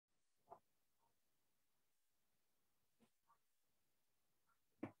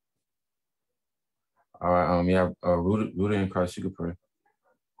All right. Yeah. Rooted in Christ. You could pray.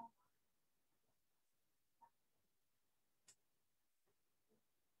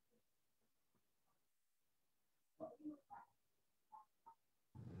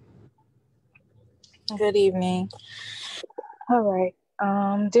 Good evening. All right.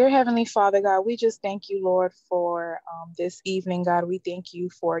 Dear Heavenly Father, God, we just thank you, Lord, for this evening, God. We thank you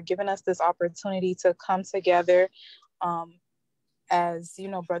for giving us this opportunity to come together um, as,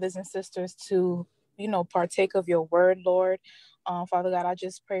 brothers and sisters to, partake of your word, Lord. Father God, I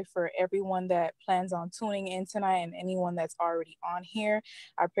just pray for everyone that plans on tuning in tonight and anyone that's already on here.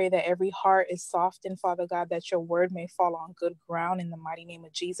 I pray that every heart is softened, Father God, that your word may fall on good ground in the mighty name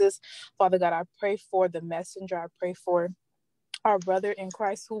of Jesus. Father God, I pray for the messenger. I pray for our brother in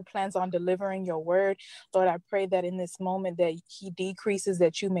Christ who plans on delivering your word. Lord, I pray that in this moment that he decreases,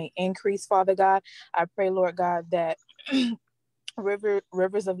 that you may increase, Father God. I pray, Lord God, that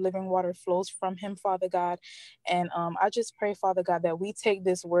rivers of living water flows from him, Father God. And I just pray, Father God, that we take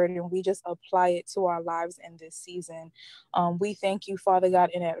this word and we just apply it to our lives in this season. We thank you, Father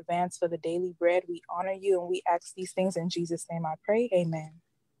God, in advance for the daily bread. We honor you and we ask these things in Jesus' name. I pray. Amen.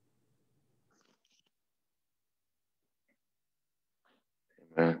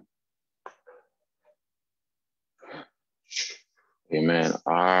 Amen. Amen.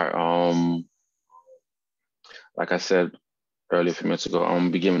 All right. Like I said earlier, a few minutes ago, I'm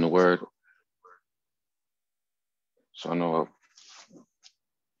gonna be giving the word. So I know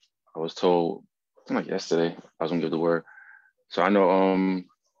I was told, I think like yesterday, I was gonna give the word. So I know,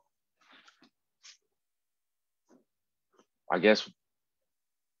 I guess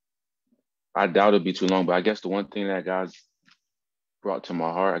I doubt it'd be too long, but I guess the one thing that God brought to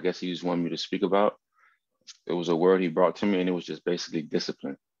my heart, I guess He just wanted me to speak about. It was a word He brought to me, and it was just basically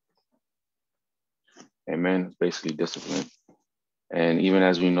discipline. Amen. It's basically discipline. And even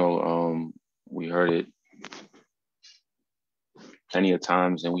as we know, we heard it plenty of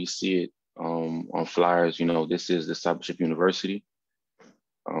times, and we see it on flyers. You know, this is Discipleship University,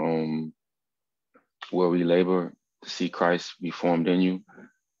 um, where we labor to see Christ be formed in you.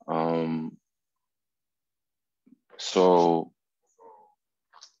 Um, so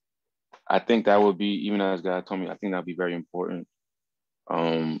I think that would be, even as God told me, I think that'd be very important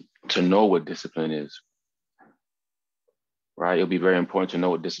to know what discipline is, right? It'll be very important to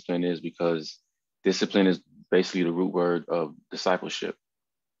know what discipline is because discipline is basically the root word of discipleship.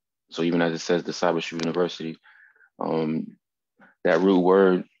 So even as it says Discipleship University, um, that root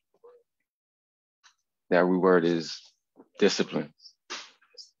word, that root word is discipline.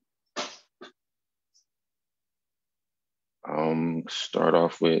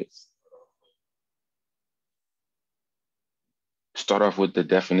 Start off with the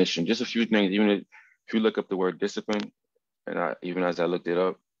definition. Just a few things. Even if you look up the word discipline, and even as I looked it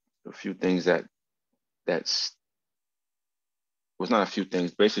up, a few things that's was not a few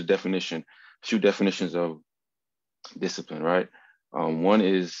things. Basic definition. A few definitions of discipline. Right. One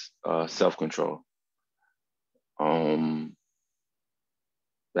is self-control. Um,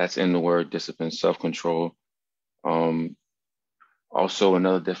 that's in the word discipline. Self-control. Um, Also,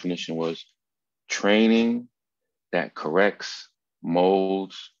 another definition was training that corrects,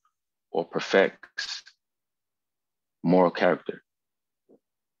 molds, or perfects moral character,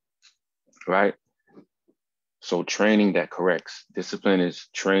 right? So, training that corrects. Discipline is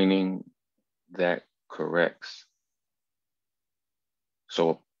training that corrects.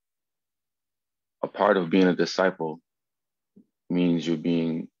 So, a part of being a disciple means you're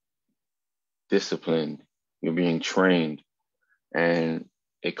being disciplined, you're being trained, and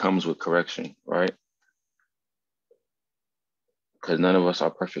it comes with correction, right? Because none of us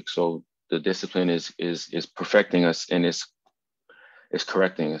are perfect. So the discipline is perfecting us and it's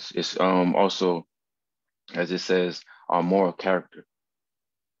correcting us. It's also, as it says, our moral character,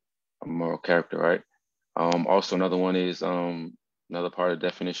 right? Also another one is another part of the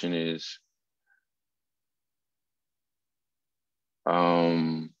definition is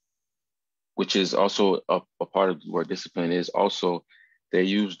um which is also a part of the word discipline is also they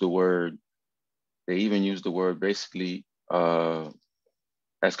use the word they even use the word basically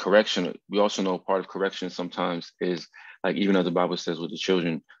as correction. We also know part of correction sometimes is like even as the Bible says with the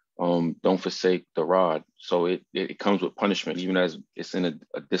children, don't forsake the rod. So it comes with punishment, even as it's in a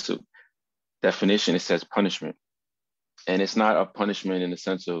definition, it says punishment. And it's not a punishment in the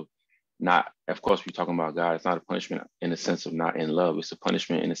sense of not, of course, we're talking about God. It's not a punishment in the sense of not in love. It's a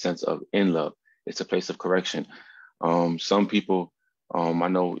punishment in the sense of in love. It's a place of correction. Some people, I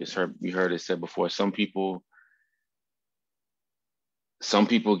know we heard it said before, some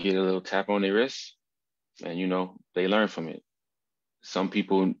people get a little tap on their wrist and, they learn from it. Some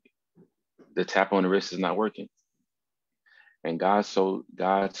people the tap on the wrist is not working. And God so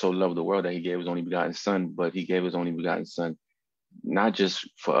loved the world that he gave his only begotten son, but he gave his only begotten son, not just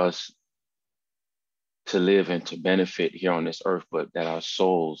for us to live and to benefit here on this earth, but that our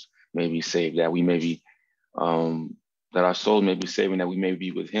souls may be saved, that we may be, that our souls may be saved, and that we may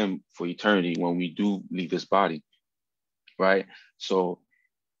be with him for eternity when we do leave this body, right? So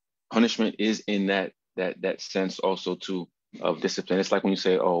punishment is in that sense also too of discipline. It's like when you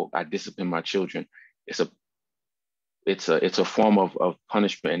say, "Oh, I discipline my children." It's a form of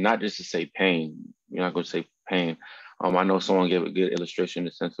punishment, and not just to say pain. You're not going to say pain. I know someone gave a good illustration in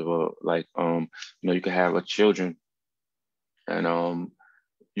the sense of you could have a children, and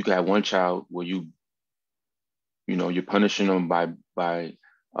you could have one child where you're punishing them by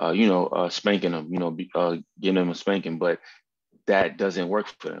spanking them, giving them a spanking, but that doesn't work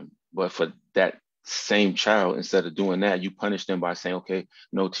for them. But for that same child, instead of doing that, you punish them by saying, okay,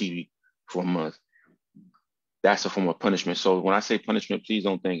 no TV for a month. That's a form of punishment. So when I say punishment, please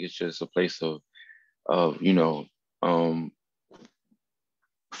don't think it's just a place of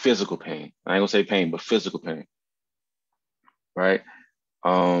physical pain. I ain't gonna say pain, but physical pain, right?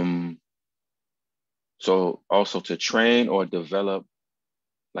 So also to train or develop,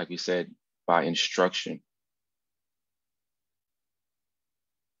 like we said, by instruction,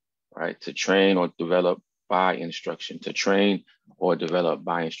 right? To train or develop by instruction, to train or develop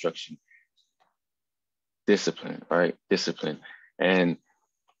by instruction. Discipline, right? Discipline. And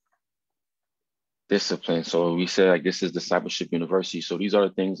discipline. So we say like this is Discipleship University. So these are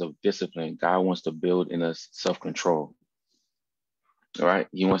the things of discipline. God wants to build in us self-control. All right.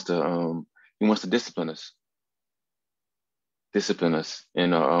 He wants to discipline us. Discipline us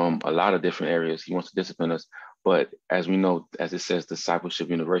in a lot of different areas. He wants to discipline us. But as we know, as it says, Discipleship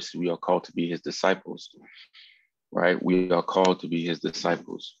University, we are called to be his disciples, right? We are called to be his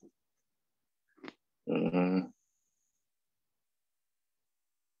disciples.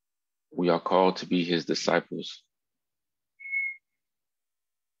 We are called to be his disciples.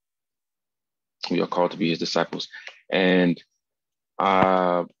 We are called to be his disciples. And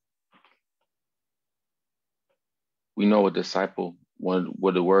we know a disciple,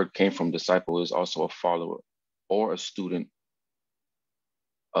 where the word came from, disciple, is also a follower or a student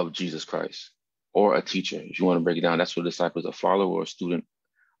of Jesus Christ, or a teacher. If you want to break it down, that's what a disciple is: a follower or a student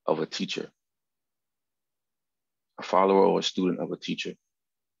of a teacher. A follower or a student of a teacher.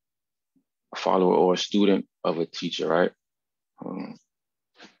 A follower or a student of a teacher, right?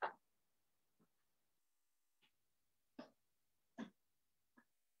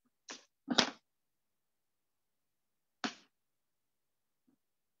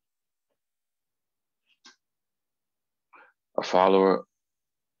 A follower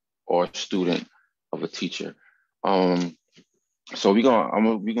or a student of a teacher. So we're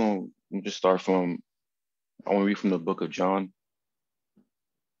gonna just start from, I want to read from the book of John.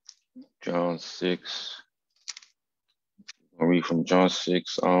 John 6. I'll read from John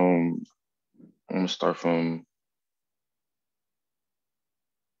 6. I'm gonna start from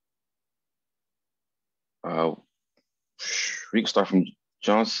we can start from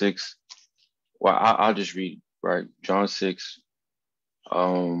John 6. Well, I'll just read, right? John 6.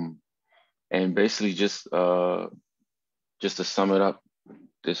 And basically just to sum it up,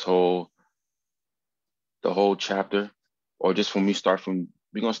 the whole chapter, or just when we're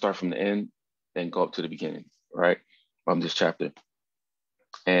gonna start from the end and go up to the beginning, right? This chapter.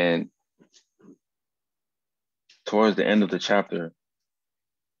 And towards the end of the chapter,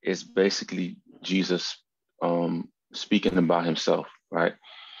 it's basically Jesus speaking about himself, right?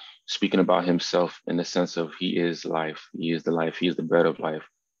 Speaking about himself in the sense of he is life. He is the life. He is the bread of life.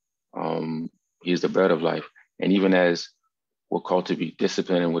 He is the bread of life. And even as we're called to be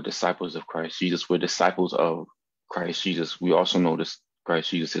disciplined and we're disciples of Christ Jesus, we're disciples of Christ Jesus. We also know this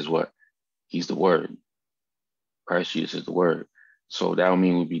Christ Jesus is what? He's the Word. Christ Jesus is the Word. So that would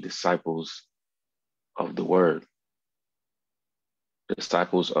mean we'd be disciples of the Word.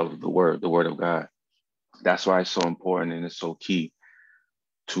 Disciples of the Word of God. That's why it's so important and it's so key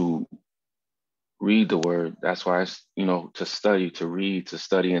to read the Word. That's why it's, to study, to read, to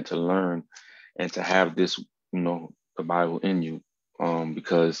study, and to learn, and to have this, the Bible in you.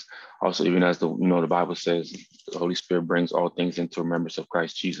 Because also, even as the Bible says, the Holy Spirit brings all things into remembrance of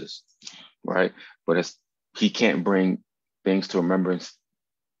Christ Jesus, right? But he can't bring things to remembrance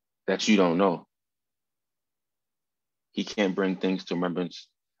that you don't know. He can't bring things to remembrance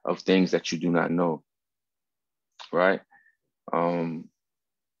of things that you do not know, right?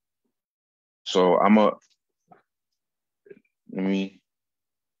 So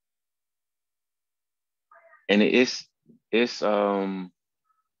and it's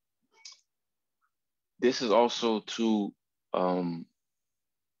this is also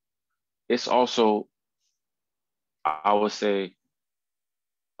it's also, I would say,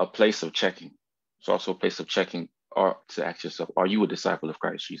 a place of checking. It's also a place of checking, or to ask yourself, are you a disciple of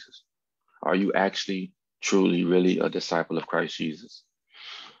Christ Jesus? Are you actually, truly, really a disciple of Christ Jesus?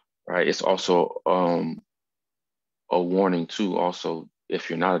 Right? It's also a warning too, also, if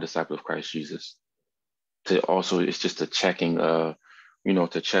you're not a disciple of Christ Jesus, to also, it's just a checking, to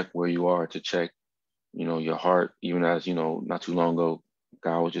check where you are, to check, your heart, even as, not too long ago,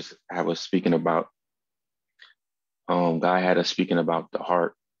 God was just have us speaking about, God had us speaking about the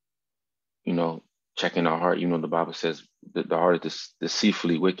heart, you know, checking our heart. The Bible says that the heart is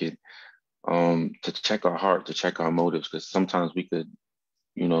deceitfully wicked. To check our heart, to check our motives, because sometimes we could,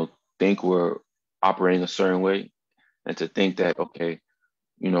 think we're operating a certain way, and to think that, okay,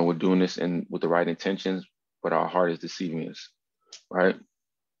 we're doing this and with the right intentions, but our heart is deceiving us, right?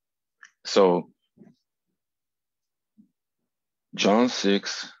 So John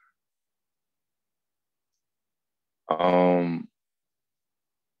 6, and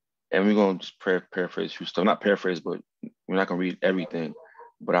we're gonna just paraphrase a few stuff. Not paraphrase, but we're not gonna read everything.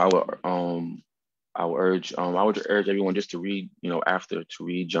 But I would urge everyone just to read, after, to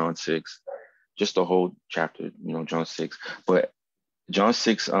read John 6, just the whole chapter, John 6. But John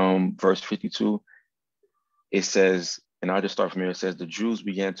 6, verse 52, it says, and I'll just start from here. It says, the Jews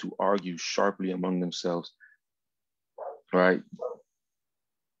began to argue sharply among themselves, right?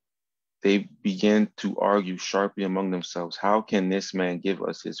 They began to argue sharply among themselves. How can this man give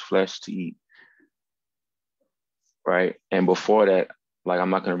us his flesh to eat? Right? And before that, like,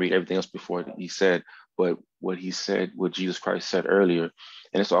 I'm not going to read everything else before he said, but what he said, what Jesus Christ said earlier,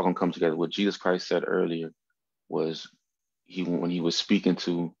 and it's all going to come together. What Jesus Christ said earlier was, when he was speaking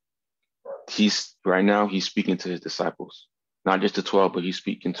to, right now he's speaking to his disciples, not just the 12, but he's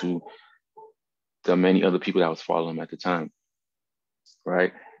speaking to the many other people that was following him at the time,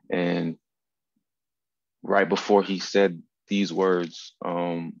 right? And right before he said these words,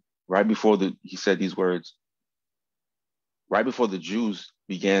 he said these words, right before the Jews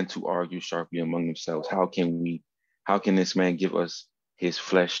began to argue sharply among themselves, how can this man give us his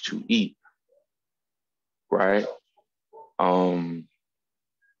flesh to eat? Right? Um,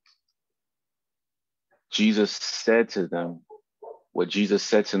 Jesus said to them, what Jesus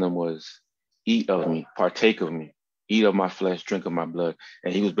said to them was, eat of me, partake of me, eat of my flesh, drink of my blood.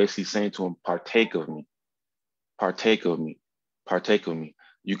 And he was basically saying to him, partake of me, partake of me, partake of me.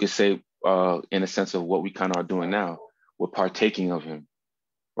 You could say, in a sense of what we kind of are doing now, we're partaking of him,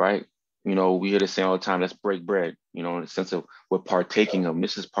 right? We hear this saying all the time, let's break bread, in the sense of we're partaking of him.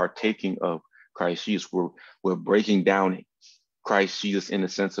 This is partaking of Christ Jesus. We're breaking down Christ Jesus in the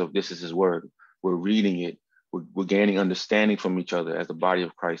sense of this is his word. We're reading it. We're gaining understanding from each other as the body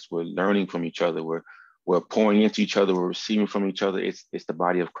of Christ. We're learning from each other. We're pouring into each other. We're receiving from each other. It's the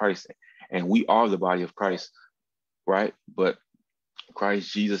body of Christ. And we are the body of Christ, right? But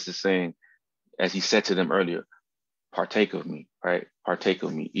Christ Jesus is saying, as he said to them earlier, partake of me, right? Partake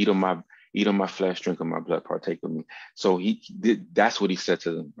of me. Eat of my flesh, drink of my blood, partake of me. So he did, that's what he said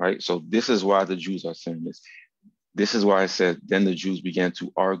to them, right? So this is why the Jews are saying this. This is why I said, then the Jews began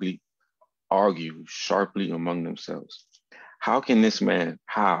to argue sharply among themselves. How can this man,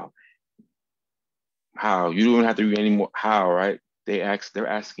 how? You don't have to read any more, how, right? They're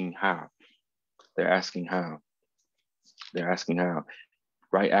asking how. They're asking how. They're asking how.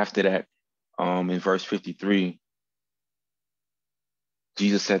 Right after that, in verse 53,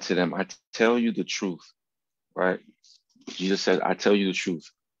 Jesus said to them, I tell you the truth, right? Jesus said, I tell you the truth,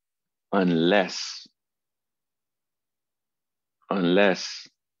 unless, unless,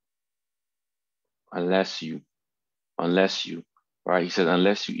 unless you, right? He said,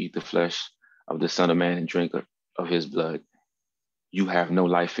 unless you eat the flesh of the Son of Man and drink of his blood, you have no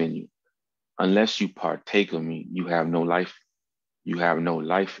life in you. Unless you partake of me, you have no life. You have no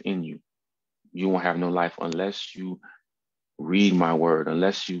life in you. You won't have no life unless you read my word,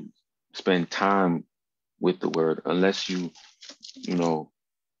 unless you spend time with the word, unless you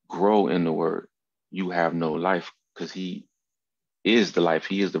grow in the word. You have no life, because he is the life.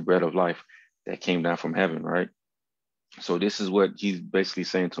 He is the bread of life that came down from heaven, right? So this is what he's basically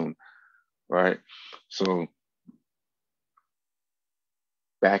saying to him, right? So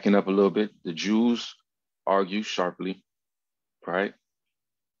backing up a little bit, the Jews argue sharply, right?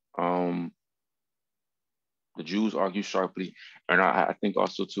 Um, the Jews argue sharply, and I think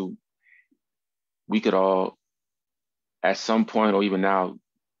also too, we could all, at some point or even now,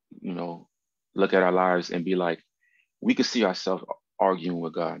 you know, look at our lives and be like, we could see ourselves arguing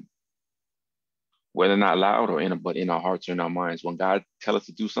with God, whether not loud or but in our hearts or in our minds. When God tell us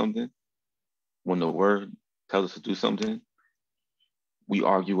to do something, when the word tells us to do something, we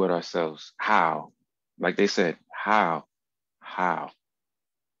argue with ourselves. How? Like they said, how? How?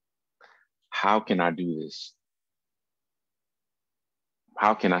 How can I do this?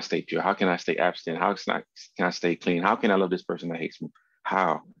 How can I stay pure? How can I stay abstinent? How can I stay clean? How can I love this person that hates me?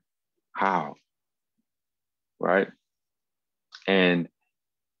 How? How? Right? And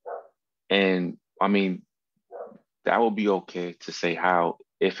and I mean, that will be okay to say how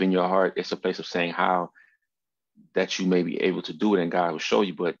if in your heart it's a place of saying how that you may be able to do it and God will show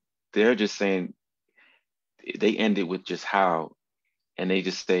you. But they're just saying they end it with just how, and they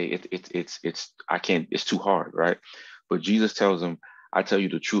just say it's I can't, it's too hard, right? But Jesus tells them, I tell you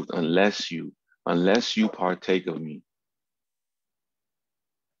the truth, unless you partake of me,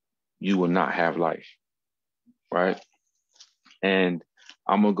 you will not have life, right? And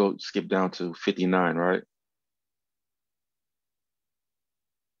I'm gonna go skip down to 59, right?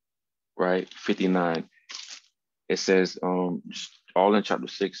 Right, 59. It says, all in chapter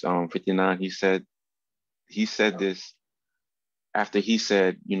 6, 59. He said this after he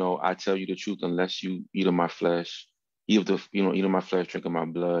said, I tell you the truth, unless you eat of my flesh, eat of my flesh, drink of my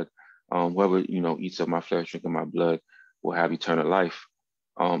blood. Whoever, eats of my flesh, drink of my blood will have eternal life.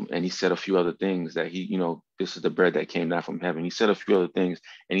 And he said a few other things that this is the bread that came down from heaven. He said a few other things,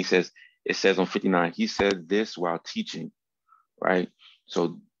 and it says on 59, he said this while teaching, right?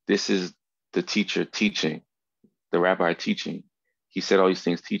 So this is the teacher teaching, the rabbi teaching. He said all these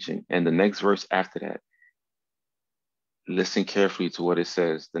things teaching. And the next verse after that, listen carefully to what it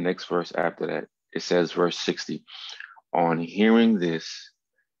says. The next verse after that, it says, verse 60, on hearing this,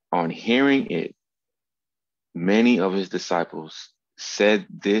 on hearing it, many of his disciples said,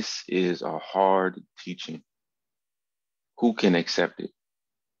 this is a hard teaching. Who can accept it?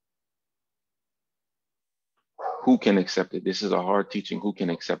 Who can accept it? This is a hard teaching. Who can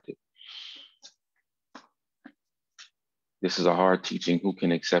accept it? This is a hard teaching. Who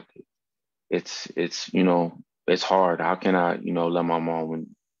can accept it? It's hard. How can I, love my mom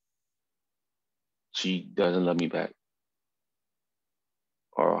when she doesn't love me back?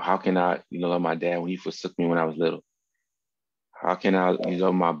 Or how can I, love my dad when he forsook me when I was little? How can I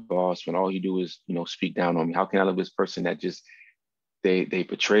love my boss when all he do is, speak down on me? How can I love this person that just they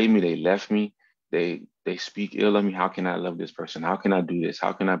betrayed me, they left me, they speak ill of me? How can I love this person? How can I do this?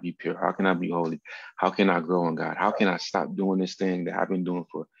 How can I be pure? How can I be holy? How can I grow in God? How can I stop doing this thing that I've been doing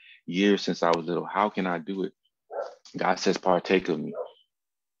for years since I was little? How can I do it? God says, partake of me.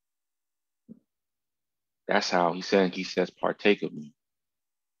 That's how he says, partake of me.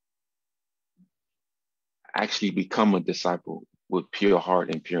 Actually become a disciple with pure heart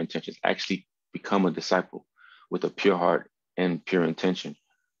and pure intentions. Actually become a disciple with a pure heart and pure intention.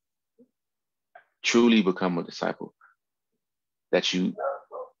 Truly become a disciple. That you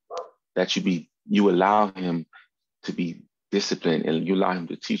allow him to be disciplined, and you allow him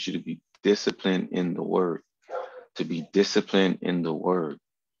to teach you to be disciplined in the word, to be disciplined in the word,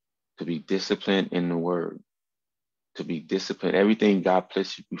 to be disciplined in the word, to be disciplined. Everything God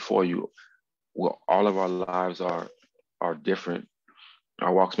places before you, well, all of our lives are different.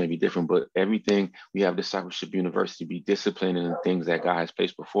 Our walks may be different, but everything, we have Discipleship University, be disciplined in the things that God has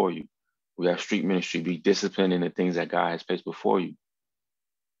placed before you. We have street ministry, be disciplined in the things that God has placed before you.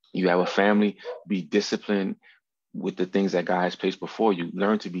 You have a family, be disciplined with the things that God has placed before you.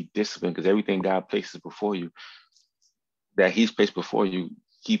 Learn to be disciplined, because everything God places before you, that he's placed before you,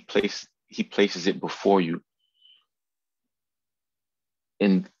 he places it before you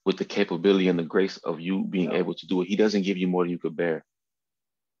and with the capability and the grace of you being able to do it. He doesn't give you more than you could bear.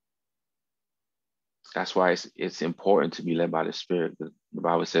 That's why it's important to be led by the Spirit. The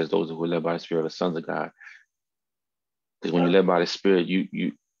Bible says those who are led by the Spirit are the sons of God. Because when you're led by the Spirit,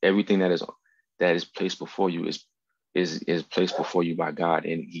 you everything that is placed before you is placed before you by God,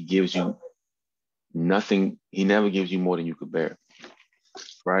 and he gives you nothing. He never gives you more than you could bear.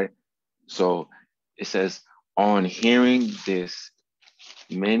 Right? So it says, on hearing this,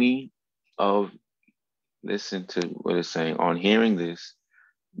 listen to what it's saying. On hearing this,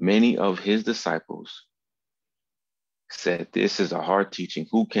 many of his disciples said, this is a hard teaching.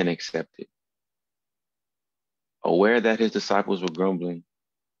 Who can accept it? Aware that his disciples were grumbling.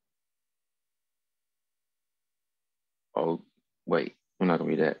 Oh, wait, we're not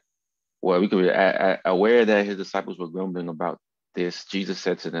going to read that. Well, we could read, aware that his disciples were grumbling about this, Jesus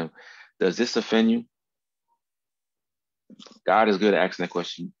said to them, does this offend you? God is good at asking that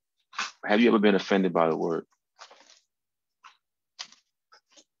question. Have you ever been offended by the word?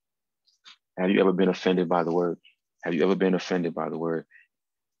 Have you ever been offended by the word? Have you ever been offended by the word?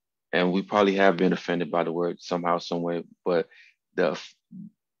 And we probably have been offended by the word somehow, some way, but the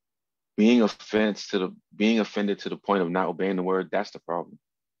being offended to the point of not obeying the word, that's the problem.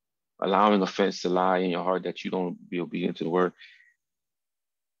 Allowing offense to lie in your heart that you don't be obedient to the word,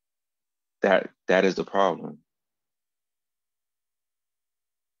 that is the problem.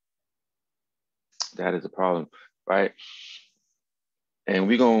 That is the problem, right? And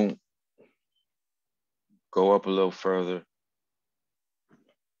we're gonna go up a little further.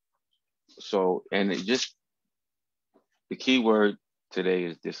 So, and it just the key word today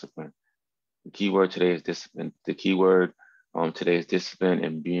is discipline. The key word today is discipline. The key word today is discipline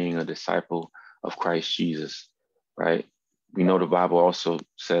and being a disciple of Christ Jesus, right? We know the Bible also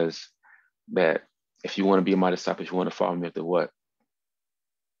says that if you want to be my disciple, if you want to follow me, you have to what?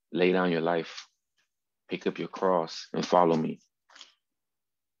 Lay down your life, pick up your cross, and follow me.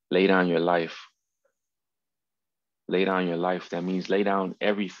 Lay down your life. Lay down your life. That means lay down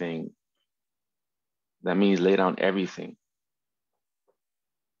everything. That means lay down everything.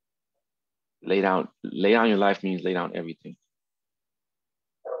 Lay down your life means lay down everything.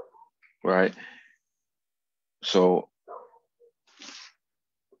 Right? So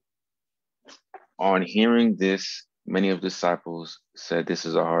on hearing this, many of the disciples said this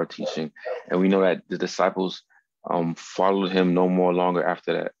is a hard teaching. And we know that the disciples followed him no more longer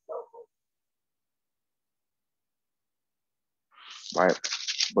after that. Right?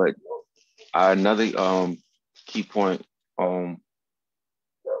 But another key point, and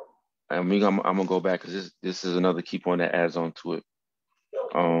I'm gonna go back because this is another key point that adds on to it.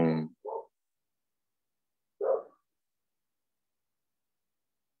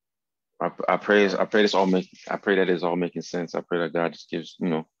 I pray that it's all making sense. I pray that God just gives,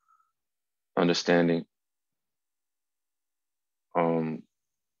 understanding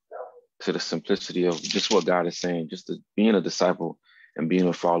to the simplicity of just what God is saying, just being a disciple and being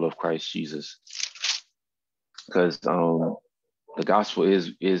a follower of Christ Jesus. Because the gospel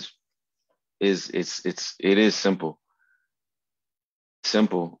it is simple.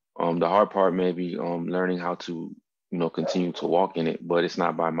 Simple. The hard part may be learning how to, continue to walk in it, but it's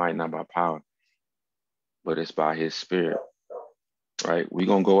not by might, not by power, but it's by his spirit. Right? We're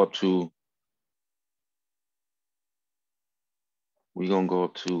gonna go up to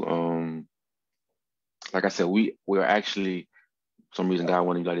like I said, we're actually, for some reason God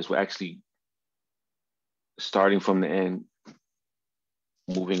wanted to do like this. We're actually starting from the end,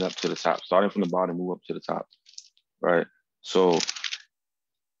 moving up to the top, starting from the bottom, move up to the top. Right. So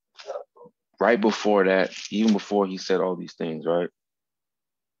right before that, even before he said all these things, right?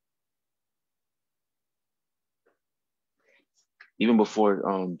 Even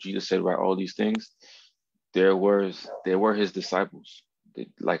before Jesus said, right, all these things, there were his disciples.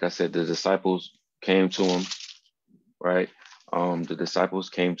 Like I said, the disciples came to him, right? The disciples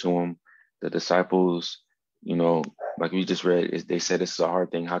came to him. The disciples, like we just read, they said this is a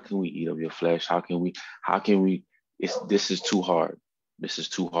hard thing. How can we eat of your flesh? How can we, this is too hard. This is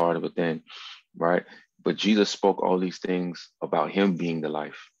too hard of a thing, right? But Jesus spoke all these things about him being the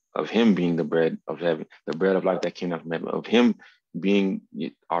life, of him being the bread of heaven, the bread of life that came out from heaven, of him being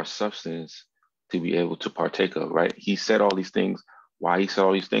our substance to be able to partake of, right? He said all these things. Why he said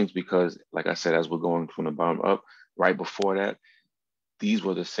all these things? Because, like I said, as we're going from the bottom up, right before that, these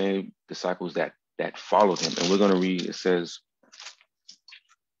were the same disciples that followed him. And we're going to read, it says,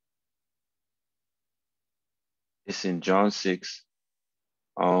 it's in John 6,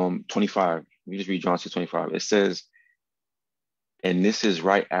 25. We just read John 6, 25. It says, and this is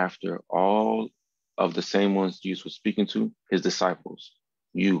right after all of the same ones Jesus was speaking to, his disciples,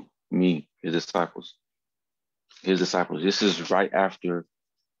 you, me, his disciples. This is right after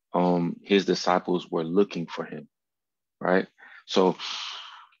his disciples were looking for him, right? So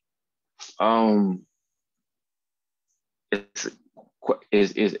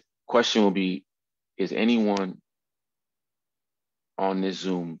question will be, is anyone on this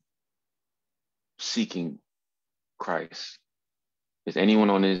Zoom seeking Christ? Is anyone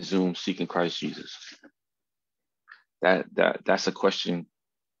on this Zoom seeking Christ Jesus? That's a question.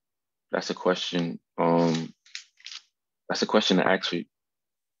 That's a question. That's a question to ask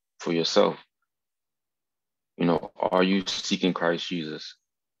for yourself. Are you seeking Christ Jesus?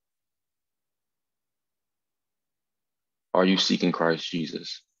 Are you seeking Christ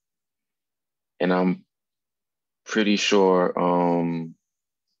Jesus? And I'm pretty sure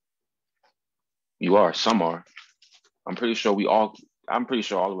you are. Some are. I'm pretty sure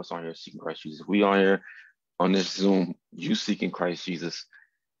all of us on here seeking Christ Jesus. We on here on this Zoom, you seeking Christ Jesus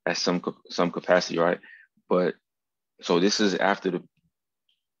at some capacity, right? But so this is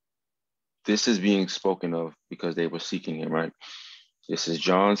this is being spoken of because they were seeking him, right? This is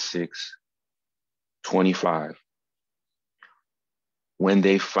John 6, 25. when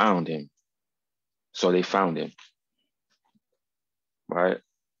they found him. So they found him, right?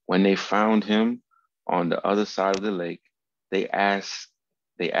 When they found him on the other side of the lake, they asked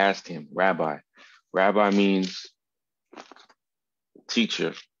him, Rabbi. Rabbi means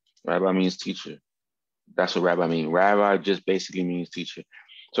teacher. Rabbi means teacher. That's what rabbi means. Rabbi just basically means teacher.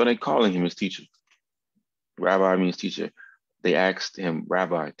 So they're calling him his teacher. Rabbi means teacher. They asked him,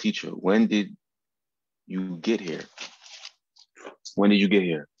 Rabbi, teacher, when did you get here? When did you get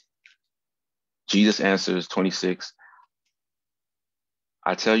here? Jesus answers 26.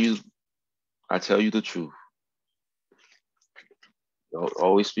 I tell you the truth.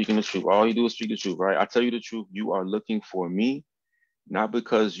 Always speaking the truth. All you do is speak the truth, right? I tell you the truth. You are looking for me, not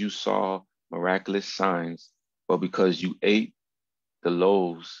because you saw miraculous signs, but because you ate the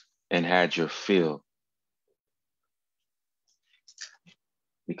loaves and had your fill.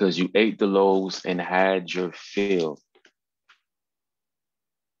 Because you ate the loaves and had your fill.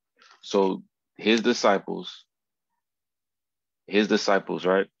 So his disciples,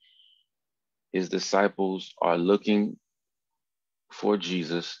 right? His disciples are looking for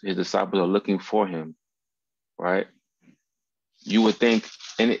Jesus. His disciples are looking for him, right? You would think,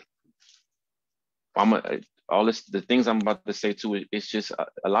 and all this, the things I'm about to say too, it's just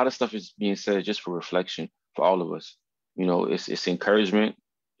a lot of stuff is being said just for reflection for all of us. You know, it's encouragement.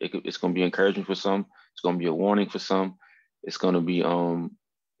 It's going to be encouragement for some. It's going to be a warning for some. It's going to be,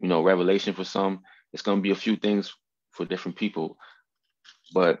 revelation for some. It's going to be a few things for different people.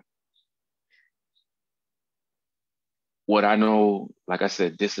 But what I know, like I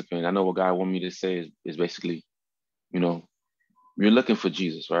said, discipline. I know what God want me to say is basically, you're looking for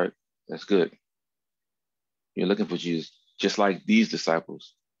Jesus, right? That's good. You're looking for Jesus, just like these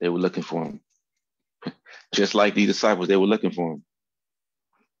disciples. They were looking for him. Just like these disciples, they were looking for him.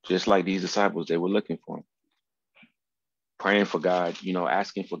 Just like these disciples, they were looking for him. Praying for God,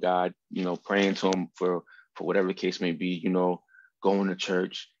 asking for God, praying to him for whatever the case may be, going to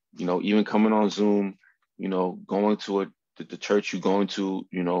church, even coming on Zoom, going to the church you're going to,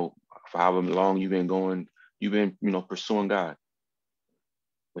 for however long you've been going, you've been, pursuing God,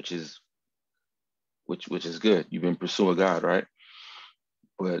 which is good. You've been pursuing God, right?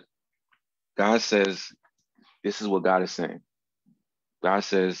 But God says, this is what God is saying. God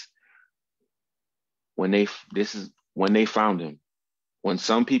says, when they found him, when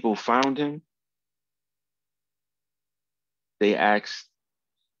some people found him, they asked,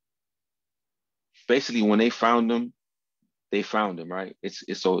 basically when they found him, right?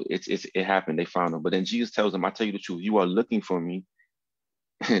 It happened. They found him. But then Jesus tells them, I tell you the truth, you are looking for me,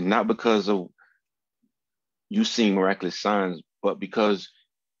 not because of you seeing miraculous signs, but because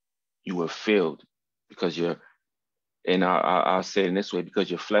you were filled, because I'll say it in this way, because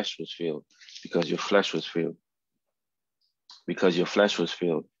your flesh was filled, because your flesh was filled, because your flesh was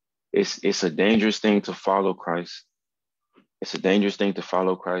filled. It's a dangerous thing to follow Christ. It's a dangerous thing to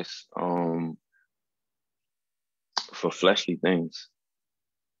follow Christ for fleshly things,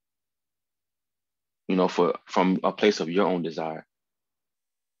 from a place of your own desire.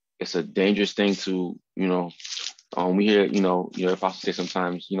 It's a dangerous thing to, we hear, your apostle say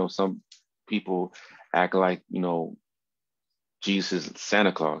sometimes, some people act like, Jesus is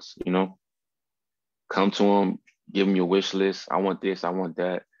Santa Claus, come to him, give him your wish list. I want this, I want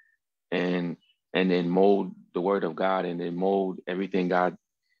that. And then mold the word of God, and then mold everything God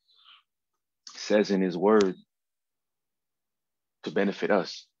says in his word to benefit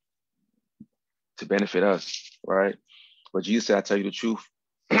us, right? But Jesus said, I tell you the truth,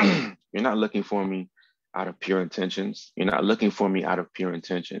 you're not looking for me out of pure intentions. You're not looking for me out of pure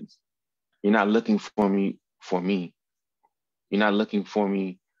intentions. You're not looking for me for me. You're not looking for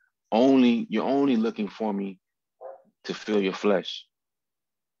me you're only looking for me to fill your flesh,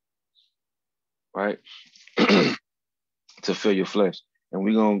 right? To fill your flesh. And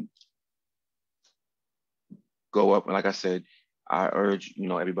we're going to go up. And like I said, I urge,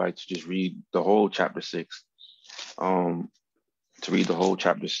 everybody to just read the whole chapter 6. To read the whole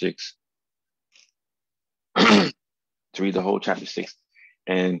chapter 6. To read the whole chapter 6.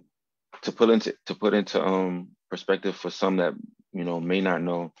 And to put into perspective for some that, may not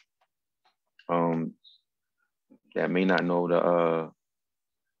know,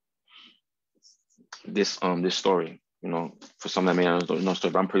 this story, for some that may not know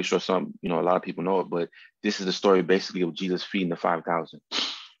story, but I'm pretty sure some, a lot of people know it. But this is the story basically of Jesus feeding the 5,000.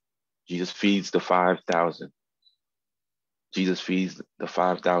 Jesus feeds the 5,000. Jesus feeds the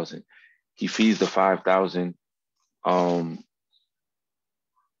 5,000. He feeds the 5,000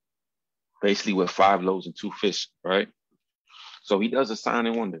 basically with 5 loaves and 2 fish, right? So he does a sign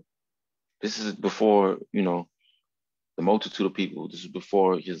and wonder. This is before, the multitude of people. This is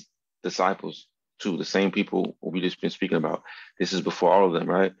before his disciples too, the same people we just been speaking about. This is before all of them,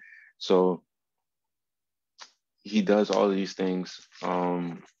 right? So he does all of these things.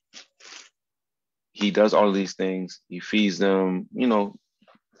 He does all of these things. He feeds them. He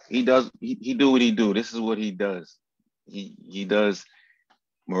do what he do. This is what he does. He does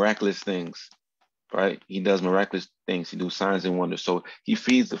miraculous things, right? He does miraculous things. He do signs and wonders. So he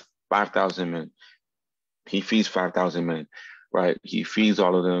feeds the 5,000 men. He feeds 5,000 men, right? He feeds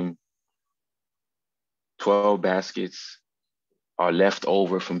all of them. 12 baskets are left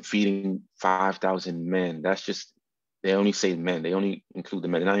over from feeding 5,000 men. That's just, they only say men. They only include the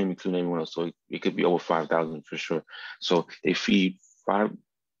men. They're not even including anyone else. So it could be over 5,000 for sure. So they feed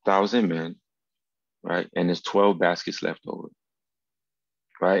 5,000 men, right? And there's 12 baskets left over,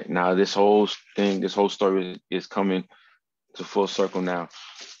 right? Now this whole story is coming to full circle now.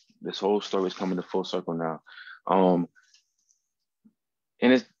 This whole story is coming to full circle now. And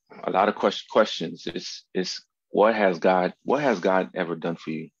it's a lot of questions. It's what has God ever done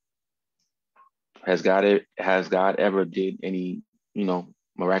for you? Has God ever did any,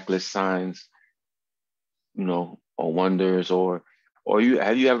 miraculous signs, or wonders, or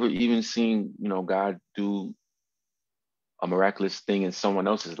have you ever even seen, God do a miraculous thing in someone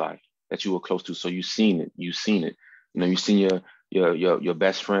else's life that you were close to? So you've seen it. You've seen it. You've seen your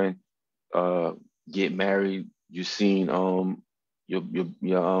best friend get married. You've seen your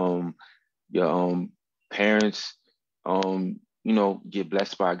parents get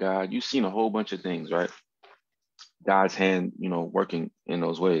blessed by God. You've seen a whole bunch of things, right? God's hand, working in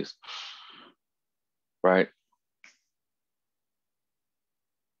those ways, right?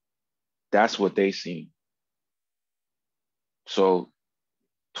 That's what they seen. So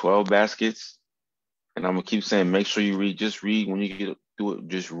 12 baskets, and I'm gonna keep saying, make sure you read. Just read when you get through it.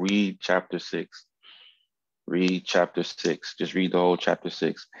 Just read chapter 6. Read chapter 6. Just read the whole chapter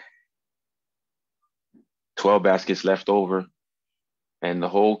 6. 12 baskets left over, and the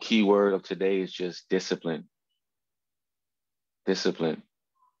whole key word of today is just discipline. Discipline.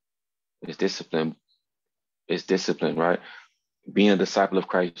 It's discipline. It's discipline, right? Being a disciple of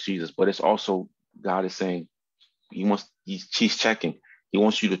Christ Jesus, but it's also God is saying he's checking. He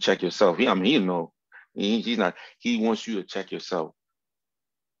wants you to check yourself. He's not. He wants you to check yourself.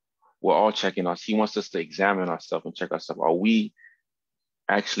 We're all checking us. He wants us to examine ourselves and check ourselves. Are we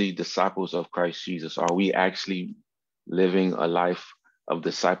actually disciples of Christ Jesus? Are we actually living a life of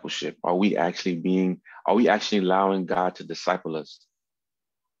discipleship? Are we actually allowing God to disciple us?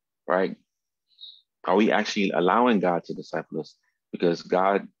 Right? Are we actually allowing God to disciple us? Because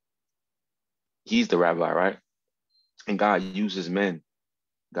God, he's the rabbi, right? And God uses men.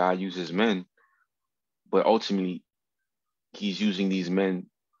 God uses men, but ultimately he's using these men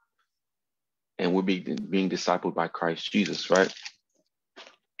and we're being discipled by Christ Jesus, right?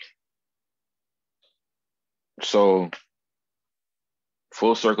 So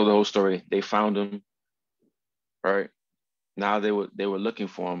full circle, the whole story, they found him, right? Now they were looking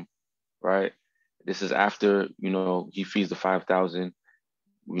for him, right? This is after, he feeds the 5,000.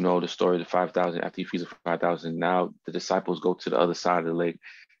 We know the story of the 5,000. After he feeds the 5,000, now the disciples go to the other side of the lake.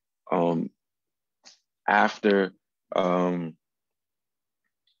 After, and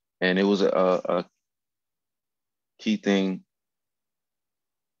it was a key thing.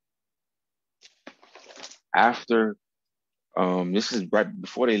 After, this is right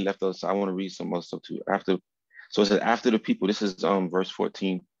before they left us. I want to read some other stuff too. So it says after the people. This is verse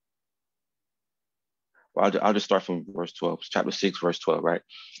 14. Well, I'll just start from verse 12. Chapter 6, verse 12, right?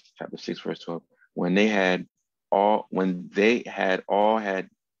 Chapter 6, verse 12. When they had all had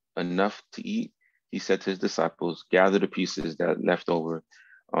enough to eat, he said to his disciples, gather the pieces that left over,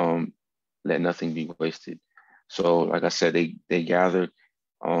 let nothing be wasted. So, like I said, they gathered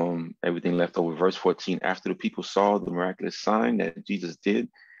everything left over. Verse 14, after the people saw the miraculous sign that Jesus did,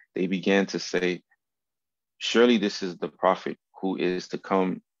 they began to say, surely this is the prophet who is to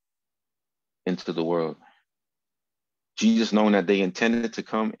come into the world. Jesus, knowing that they intended to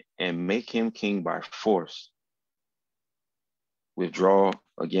come and make him king by force, withdraw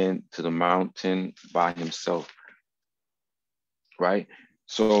again to the mountain by himself, right?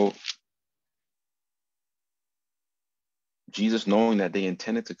 So Jesus, knowing that they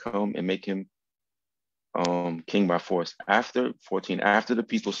intended to come and make him king by force. After 14, after the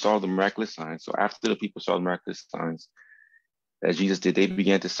people saw the miraculous signs, so after the people saw the miraculous signs that Jesus did, they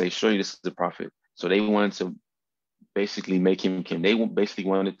began to say, surely this is the prophet. So they wanted to basically make him king. They basically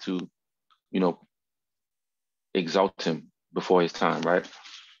wanted to, exalt him before his time, right?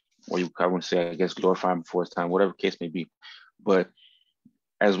 Or I wouldn't say, I guess, glorify him before his time, whatever case may be. But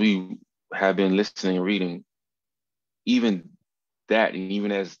as we have been listening and reading, even that, and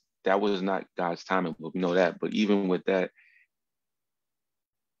even as that was not God's timing, but we know that. But even with that,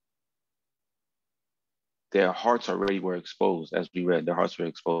 their hearts already were exposed, as we read. Their hearts were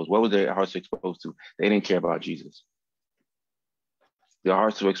exposed. What were their hearts exposed to? They didn't care about Jesus. Their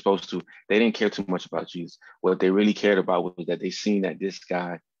hearts were exposed to. They didn't care too much about Jesus. What they really cared about was that they seen that this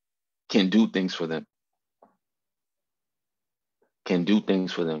guy can do things for them. Can do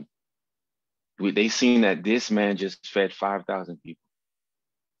things for them. They seen that this man just fed 5,000 people.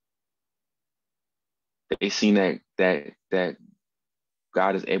 They seen that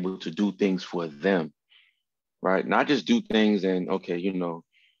God is able to do things for them, right? Not just do things and okay,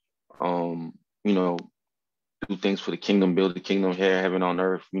 um, you know, do things for the kingdom, build the kingdom here, heaven on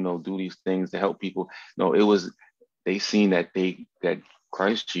earth, do these things to help people. No, it was they seen that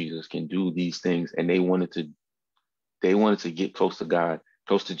Christ Jesus can do these things, and they wanted to get close to God,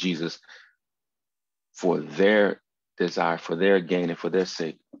 close to Jesus for their desire, for their gain, and for their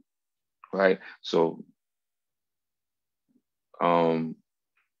sake, right? So now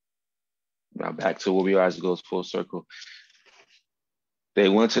back to where we are as it goes full circle. They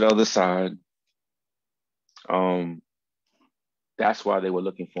went to the other side. That's why they were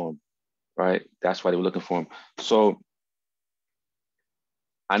looking for him, right? That's why they were looking for him. So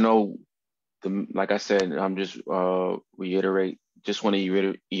I know, like I said, I'm just reiterate. Just want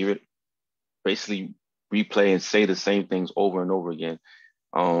to basically replay and say the same things over and over again.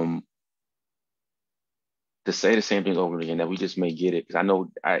 To say the same things over again, that we just may get it. Because I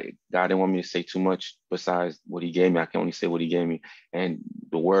know God didn't want me to say too much besides what he gave me. I can only say what he gave me. And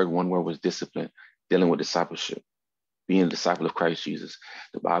one word was discipline, dealing with discipleship, being a disciple of Christ Jesus.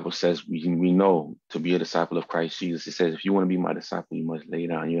 The Bible says we know to be a disciple of Christ Jesus. It says, if you want to be my disciple, you must lay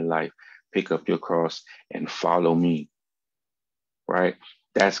down your life, pick up your cross, and follow me, right?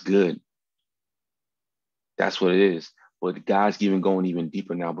 That's good. That's what it is. But God's going even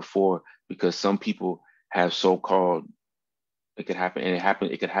deeper now before, because some people have so-called, it could happen, and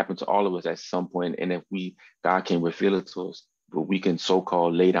it could happen to all of us at some point. And if God can reveal it to us, but we can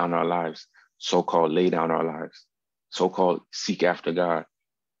so-called lay down our lives, so-called seek after God,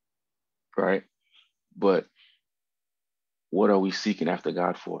 right? But what are we seeking after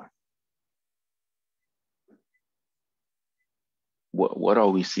God for? What are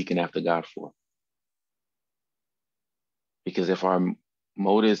we seeking after God for? Because if our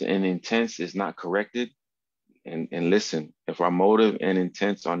motives and intents is not corrected, and listen, if our motive and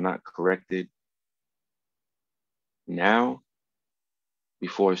intents are not corrected now,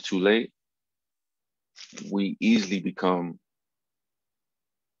 before it's too late, we easily become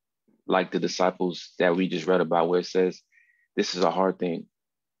like the disciples that we just read about, where it says, this is a hard thing.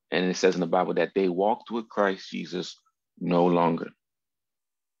 And it says in the Bible that they walked with Christ Jesus no longer.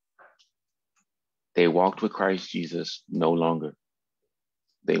 They walked with Christ Jesus no longer.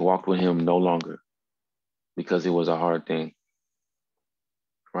 They walked with him no longer because it was a hard thing,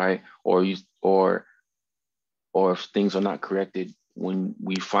 right? Or if things are not corrected, when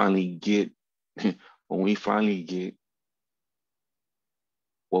we finally get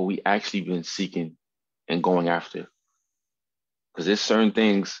what we actually been seeking and going after. Because there's certain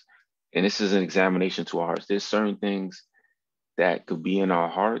things, and this is an examination to our hearts, there's certain things that could be in our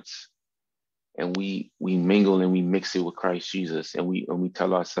hearts, and we mingle and we mix it with Christ Jesus, and we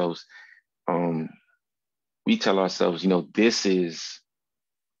tell ourselves, this is,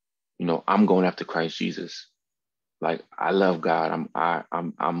 I'm going after Christ Jesus. Like, I love God.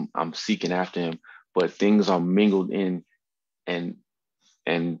 I'm seeking after him, but things are mingled in and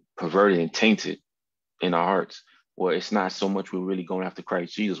perverted and tainted in our hearts, where it's not so much we're really going after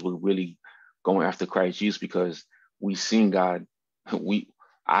Christ Jesus. We're really going after Christ Jesus because we seen God.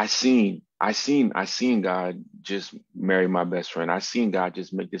 I seen God just marry my best friend. I seen God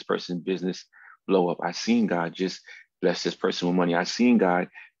just make this person's business blow up. I seen God just bless this person with money. I seen God,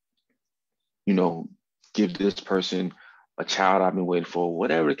 give this person a child I've been waiting for,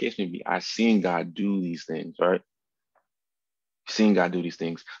 whatever the case may be. I seen God do these things, right? Seeing God do these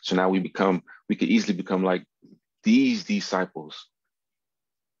things. So now we could easily become like these disciples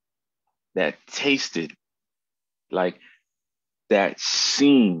that tasted, like that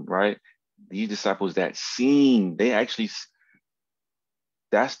seen, right? These disciples that seen, they actually,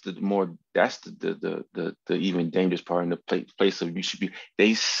 that's the even dangerous part in the place of you should be.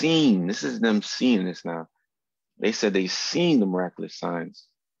 They seen, this is them seeing this now. They said they seen the miraculous signs.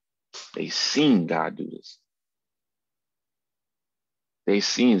 They seen God do this. They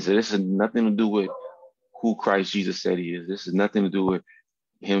seen, so this has nothing to do with who Christ Jesus said he is. This has nothing to do with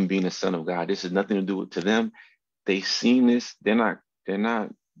him being the Son of God. This has nothing to do with, to them. They seen this. They're not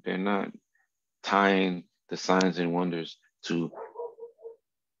tying the signs and wonders to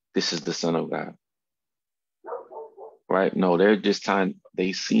this is the Son of God. Right? No, they're just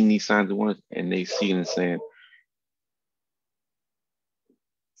they seen these signs and wonders and they see it and saying,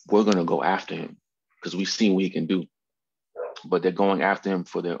 we're gonna go after him because we've seen what he can do. But they're going after him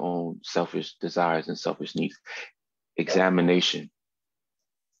for their own selfish desires and selfish needs. Examination.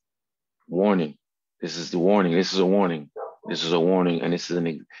 Warning. This is the warning. This is a warning. This is a warning. And this is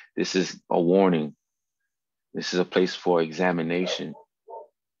a warning. This is a place for examination.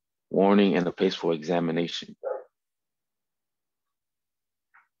 Warning and a place for examination.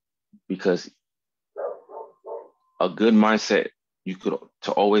 Because a good mindset you could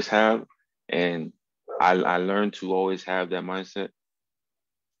to always have, and I learned to always have that mindset,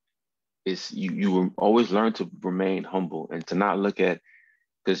 is you always learn to remain humble and to not look at,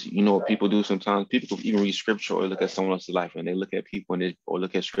 because you know what people do sometimes, people even read scripture or look at someone else's life and they look at people and or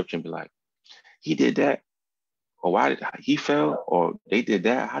look at scripture and be like, he did that, or why did he fell, or they did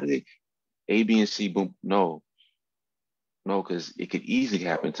that, how did they A, B, and C, boom. No, because it could easily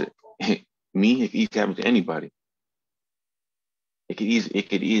happen to me, it could easily happen to anybody. It could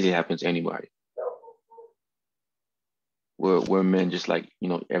easily happen to anybody. We're men just like, you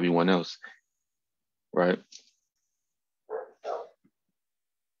know, everyone else, right?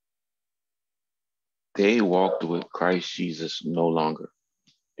 They walked with Christ Jesus no longer.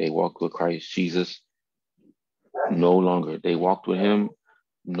 They walked with Christ Jesus no longer. They walked with him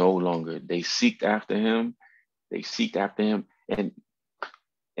no longer. They seeked after him. They seeked after him.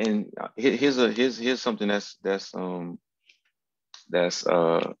 And here's something that's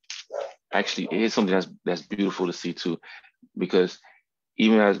actually, here's something that's beautiful to see too, because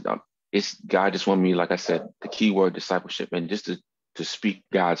even as it's God just wanted me, like I said, the key word discipleship, and just to speak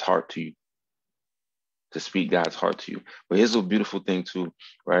God's heart to you, to speak God's heart to you. But here's a beautiful thing too,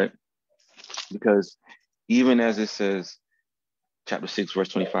 right? Because even as it says, chapter 6, verse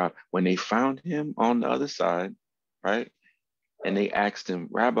 25, when they found him on the other side, right? And they asked him,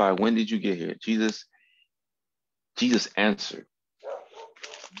 Rabbi, when did you get here? Jesus answered.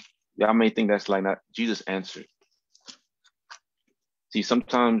 Y'all may think that's like not, Jesus answered. See,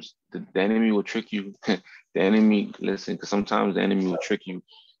 sometimes the enemy will trick you. The enemy, listen, because sometimes the enemy will trick you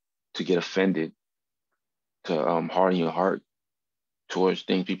to get offended, to harden your heart towards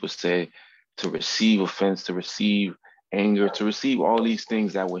things people say, to receive offense, to receive anger, to receive all these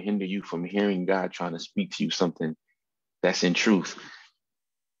things that will hinder you from hearing God trying to speak to you something that's in truth,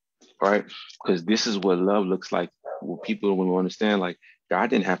 right? Because this is what love looks like. What people will understand, like, God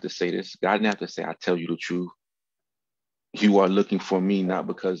didn't have to say this. God didn't have to say, I tell you the truth. You are looking for me, not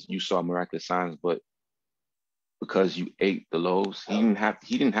because you saw miraculous signs, but because you ate the loaves. He didn't have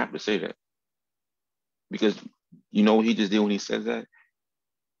to say that. Because you know what he just did when he says that?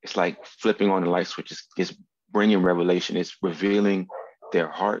 It's like flipping on the light switch. It's bringing revelation. It's revealing their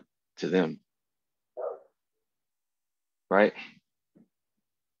heart to them, right?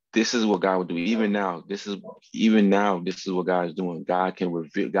 This is what God would do. Even now, this is what God is doing.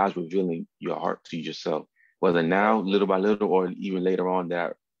 God's revealing your heart to yourself. Whether now, little by little, or even later on,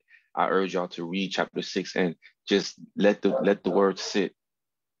 that I urge y'all to read chapter 6 and just let the word sit.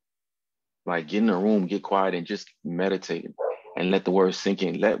 Like, get in a room, get quiet, and just meditate and let the word sink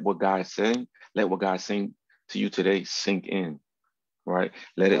in. Let what God's saying to you today sink in, right?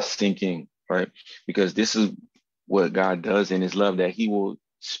 Let it sink in, right? Because this is what God does in his love, that he will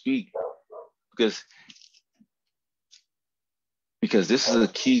speak. Because this is a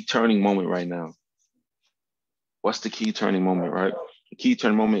key turning moment right now. What's the key turning moment, right? The key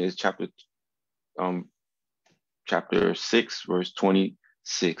turning moment is chapter 6, verse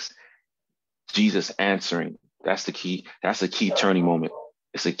 26. Jesus answering. That's the key. That's a key turning moment.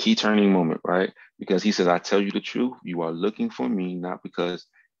 It's a key turning moment, right? Because he says, I tell you the truth. You are looking for me, not because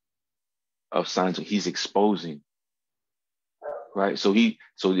of signs. He's exposing, right? So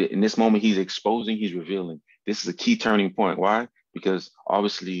in this moment, he's exposing, he's revealing. This is a key turning point. Why? Because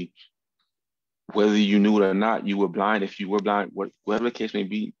obviously, whether you knew it or not, you were blind. If you were blind, whatever the case may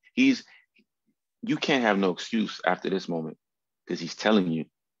be, you can't have no excuse after this moment, because he's telling you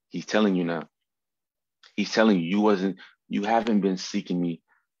now. He's telling you haven't been seeking me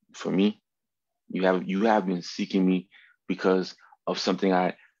for me. You have been seeking me because of something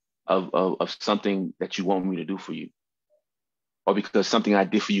of something that you want me to do for you, or because something I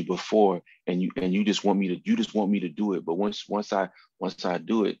did for you before, and you just want me to do it. But once I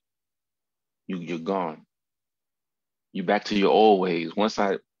do it, you're gone. You back to your old ways. Once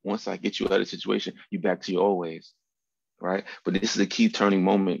I get you out of the situation, you back to your old ways, right? But this is a key turning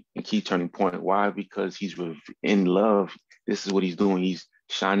moment and key turning point. Why? Because he's in love. This is what he's doing. He's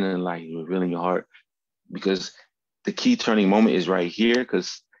shining the light, he's revealing your heart. because the key turning moment is right here.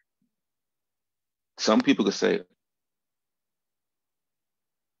 Because some people could say,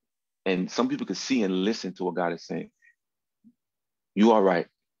 and some people could see and listen to what God is saying. You are right.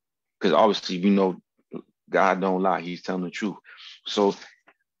 Because obviously we know God don't lie. He's telling the truth. So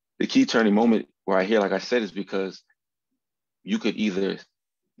the key turning moment right here, like I said, is because you could either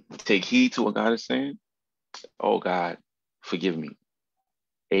take heed to what God is saying. Oh God, forgive me.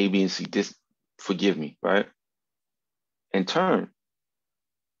 A, B, and C, this forgive me, right? And turn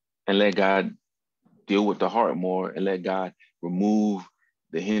and let God deal with the heart more and let God remove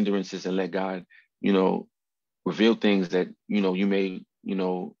the hindrances and let God, you know, reveal things that, you may,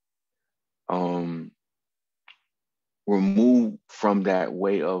 um, remove from that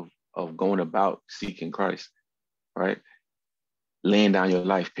way of going about seeking Christ, right? Laying down your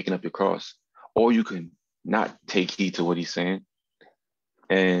life, picking up your cross. Or you can not take heed to what he's saying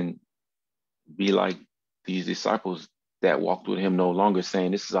and be like these disciples that walked with him, no longer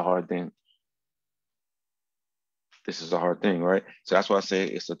saying, this is a hard thing. This is a hard thing, right? So that's why I say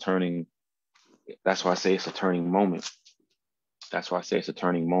it's a turning, that's why I say it's a turning moment. That's why I say it's a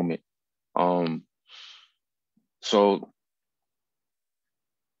turning moment. Um, so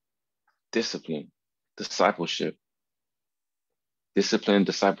discipline, discipleship, discipline,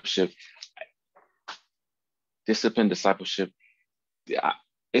 discipleship, discipline, discipleship.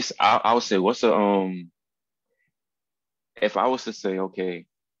 I would say, what's a if I was to say, okay,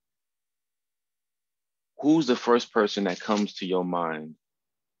 who's the first person that comes to your mind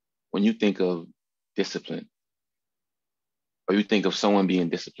when you think of discipline or you think of someone being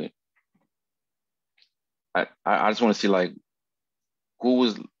disciplined? I just want to see like who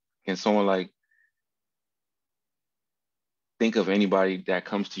was, can someone like think of anybody that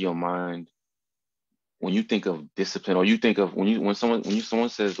comes to your mind when you think of discipline, or you think of when someone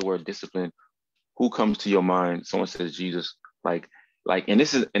says the word discipline, who comes to your mind? Someone says Jesus, like, and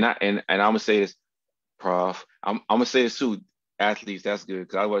this is, and I'm gonna say this, Prof. I'm gonna say this too, athletes. That's good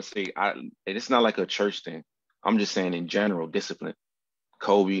because I was say it's not like a church thing. I'm just saying in general, discipline.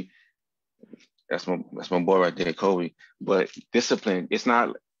 Kobe, that's my boy right there, Kobe. But discipline, it's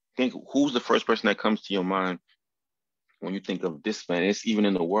not. Think who's the first person that comes to your mind when you think of discipline. It's even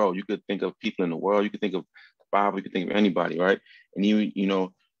in the world. You could think of people in the world. You could think of the Bible. You could think of anybody, right? And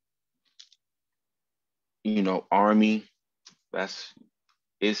army. That's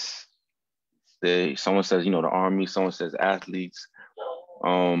it's the someone says the army. Someone says athletes.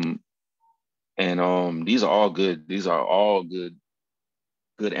 Um, and these are all good. These are all good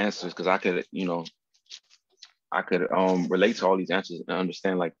answers because I could relate to all these answers and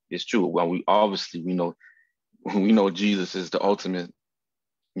understand like it's true. Well, we know Jesus is the ultimate.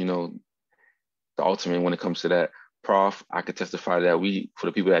 You know, the ultimate when it comes to that. Prof, I could testify that for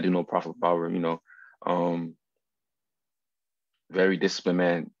the people that do know Prophet Power, um, very disciplined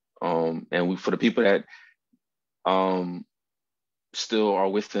man. And for the people that um still are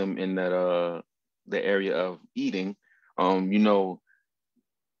with him in that the area of eating, um, you know,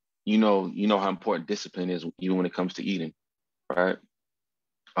 you know how important discipline is even when it comes to eating, right?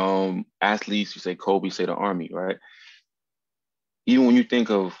 Athletes, you say Kobe, say the army, right? Even when you think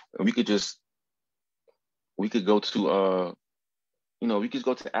of, we could go to we could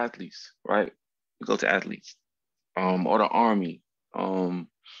go to athletes, right? We go to athletes, or the army. Um,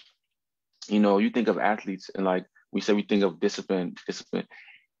 you think of athletes and like we think of discipline.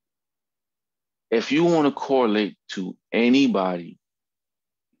 If you want to correlate to anybody,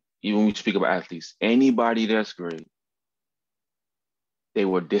 even when we speak about athletes, anybody that's great, they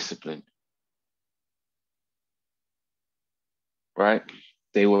were disciplined, right?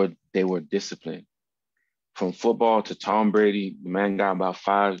 They were disciplined. From football to Tom Brady, the man got about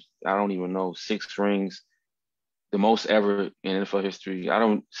five, I don't even know, six rings, the most ever in NFL history.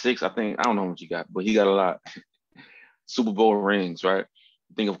 Six, I think, I don't know how much he got, but he got a lot. Super Bowl rings, right?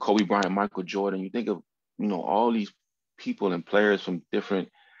 You think of Kobe Bryant, Michael Jordan, you think of, all these people and players from different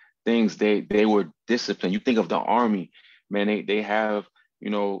things, they were disciplined. You think of the army, man, they have,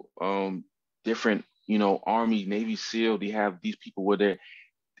 different, Army, Navy SEAL, they have these people where they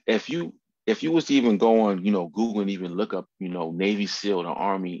if you was to even go on, Google and even look up, Navy SEAL, the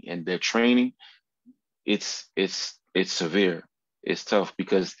Army and their training, it's severe. It's tough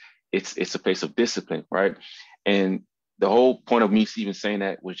because it's a place of discipline, right? And the whole point of me even saying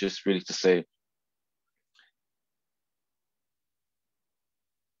that was just really to say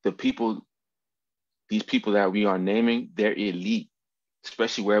the people, these people that we are naming, they're elite,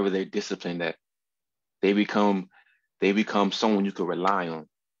 especially wherever they're disciplined at. They become they become someone you could rely on,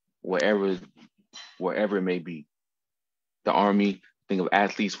 wherever it may be. The army, Think of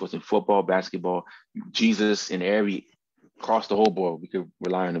athletes, what's in football, basketball. Jesus in every across the whole board, we could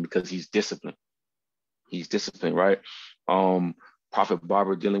rely on him because he's disciplined. He's disciplined, right? Prophet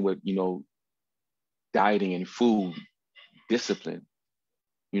Barber dealing with, dieting and food, discipline,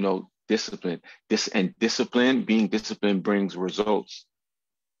 discipline. Being disciplined brings results.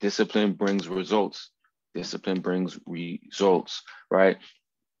 Discipline brings results. Discipline brings results, right?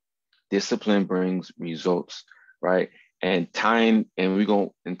 Discipline brings results, right? And we're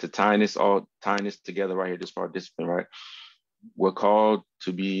going into tying this together right here, this part of discipline, right? We're called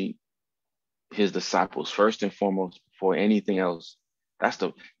to be his disciples first and foremost before anything else. That's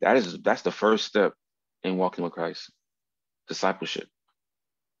the first step in walking with Christ. Discipleship.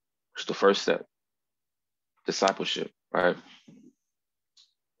 It's the first step. Discipleship, right?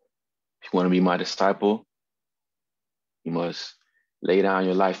 If you want to be my disciple, you must lay down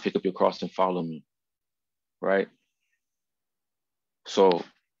your life, pick up your cross, and follow me, right? So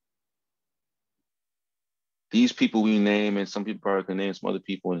these people we name, and some people probably can name some other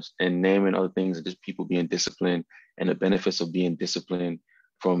people, and naming other things, and just people being disciplined and the benefits of being disciplined,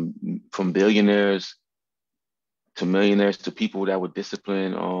 from billionaires to millionaires to people that were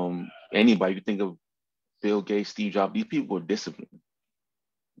disciplined. Anybody, you think of Bill Gates, Steve Jobs, these people were disciplined,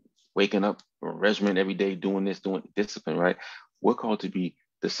 waking up a regimen every day, doing discipline, right? We're called to be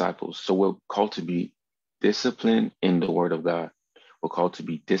disciples. So we're called to be disciplined in the word of God. We're called to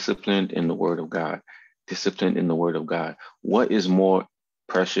be disciplined in the word of God. Disciplined in the word of God. What is more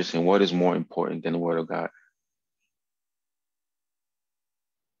precious and what is more important than the word of God?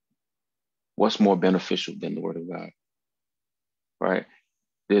 What's more beneficial than the word of God? Right?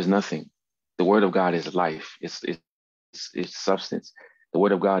 There's nothing. The word of God is life. It's substance. The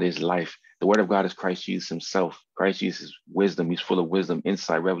word of God is life. The word of God is Christ Jesus himself. Christ Jesus is wisdom. He's full of wisdom,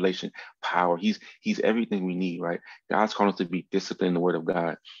 insight, revelation, power. He's everything we need, right? God's calling us to be disciplined in the word of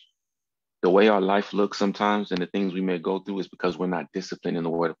God. The way our life looks sometimes and the things we may go through is because we're not disciplined in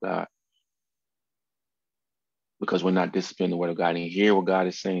the word of God. Because we're not disciplined in the word of God. And hear what God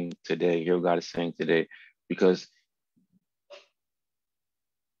is saying today. Hear what God is saying today. Because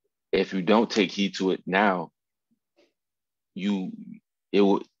if you don't take heed to it now,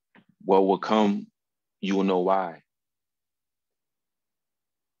 what will come, you will know why.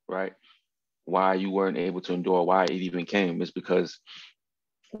 Right? Why you weren't able to endure, why it even came, is because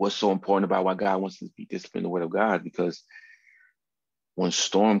what's so important about why God wants us to be disciplined in the word of God, because when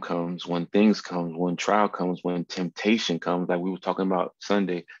storm comes, when things come, when trial comes, when temptation comes, like we were talking about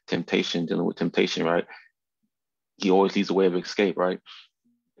Sunday, dealing with temptation, right? He always leaves a way of escape, right?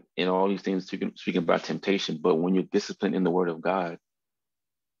 And all these things speaking about temptation. But when you're disciplined in the word of God,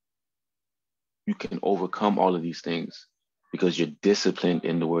 you can overcome all of these things because you're disciplined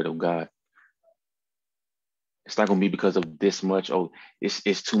in the word of God. It's not going to be because of this much. Oh,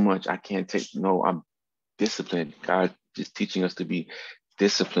 it's too much. I can't take. No, I'm disciplined. God is teaching us to be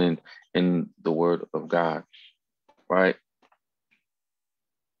disciplined in the word of God, right?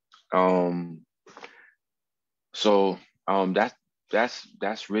 So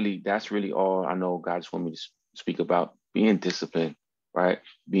that's really all I know. God just want me to speak about being disciplined, right?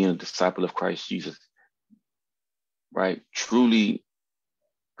 Being a disciple of Christ Jesus, right? Truly,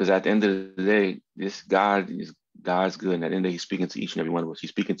 because at the end of the day, God's good, and at the end of the day, He's speaking to each and every one of us.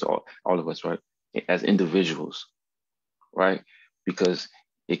 He's speaking to all of us, right? As individuals, right? Because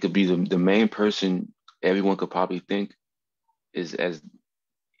it could be the main person everyone could probably think is as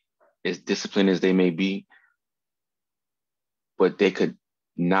disciplined as they may be, but they could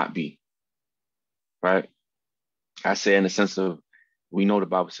not be, right? I say in the sense of, we know the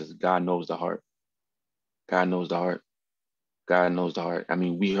Bible says God knows the heart. God knows the heart. God knows the heart. I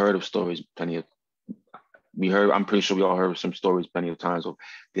mean, I'm pretty sure we all heard some stories plenty of times of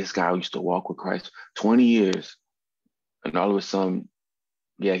this guy who used to walk with Christ 20 years. And all of a sudden,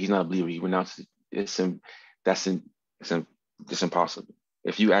 yeah, he's not a believer. He renounced it. It's impossible.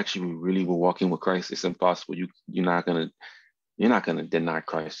 If you actually really were walking with Christ, it's impossible. You're not gonna deny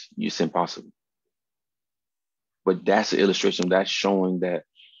Christ. It's impossible. But that's the illustration. That's showing that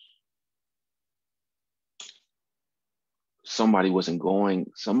somebody wasn't going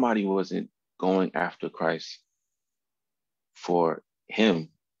after Christ for him,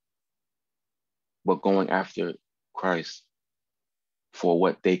 but going after Christ for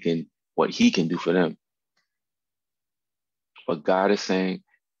what he can do for them. But God is saying,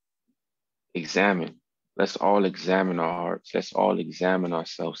 examine. Let's all examine our hearts. Let's all examine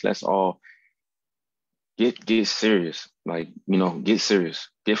ourselves. Let's all get serious. Like, get serious.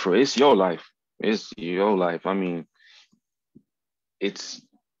 It's your life. It's your life. I mean, it's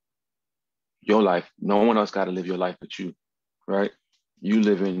your life. No one else got to live your life but you, right? you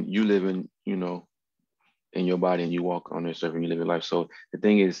live in, you know, in your body and you walk on this earth and you live your life. So the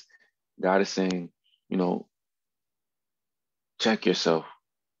thing is, God is saying, you know, check yourself,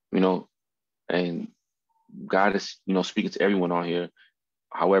 you know, and God is, you know, speaking to everyone on here.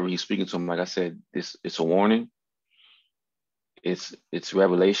 However, he's speaking to them, like I said, this it's a warning. It's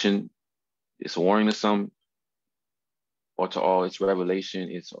revelation. It's a warning to some or to all. It's revelation.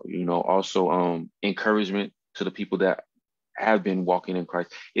 It's, you know, also encouragement to the people that have been walking in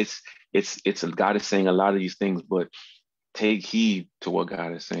Christ. It's God is saying a lot of these things, but take heed to what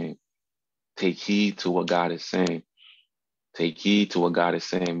God is saying. Take heed to what God is saying. Take heed to what God is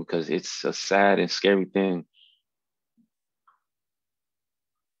saying, because it's a sad and scary thing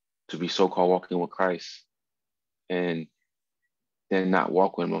to be so-called walking with Christ and then not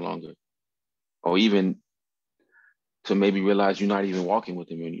walk with him no longer. Or even to maybe realize you're not even walking with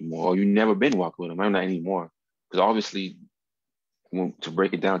him anymore, or you've never been walking with him. I'm not anymore. Because obviously, to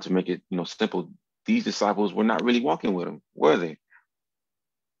break it down, to make it, you know, simple, these disciples were not really walking with him, were they?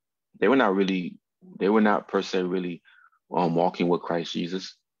 They were not really, they were not per se really walking with Christ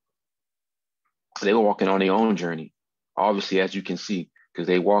Jesus. They were walking on their own journey, obviously, as you can see, because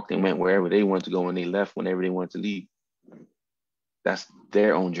they walked and went wherever they wanted to go, and they left whenever they wanted to leave. That's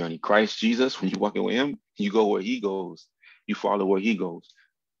their own journey. Christ Jesus, when you're walking with him, you go where he goes. You follow where he goes.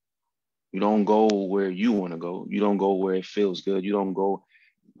 You don't go where you want to go. You don't go where it feels good. You don't go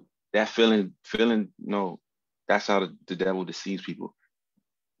that no, that's how the devil deceives people.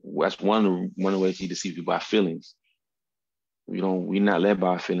 That's one of the ways he deceives people, by feelings. We're not led by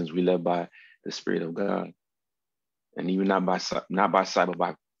our feelings. We're led by the Spirit of God. And even not by sight,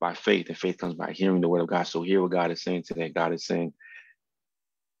 but by faith. And faith comes by hearing the word of God. So hear what God is saying today. God is saying,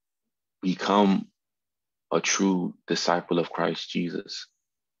 become a true disciple of Christ Jesus.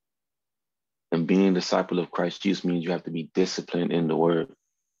 And being a disciple of Christ Jesus means you have to be disciplined in the word.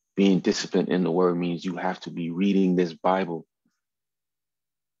 Being disciplined in the word means you have to be reading this Bible.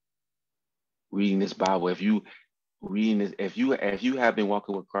 Reading this Bible. If you have been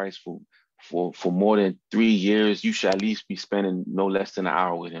walking with Christ for more than 3 years, you should at least be spending no less than an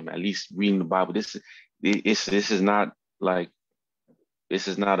hour with him, at least reading the Bible. This is not like, this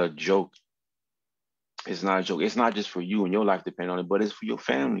is not a joke. It's not a joke. It's not just for you and your life depending on it, but it's for your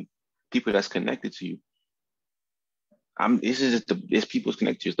family, people that's connected to you. This is just it's people's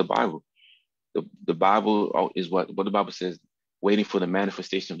connected to you. It's the Bible. The Bible is what the Bible says, waiting for the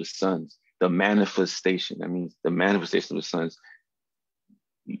manifestation of the sons. The manifestation. That means the manifestation of the sons.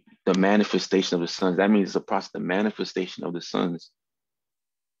 The manifestation of the sons. That means it's a process. The manifestation of the sons.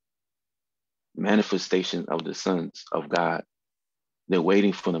 Manifestation of the sons of God. They're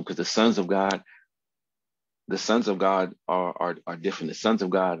waiting for them, because the sons of God are different. The sons of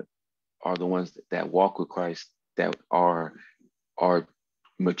God are the ones that walk with Christ, that are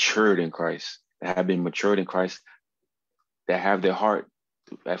matured in Christ, that have been matured in Christ, that have their heart,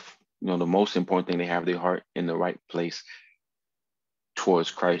 the most important thing, they have their heart in the right place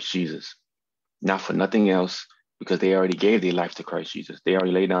towards Christ Jesus. Not for nothing else, because they already gave their life to Christ Jesus. They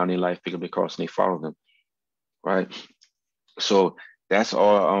already laid down their life, picked up the cross, and they followed him. Right? So that's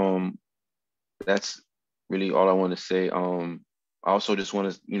all. That's really all I want to say. I also just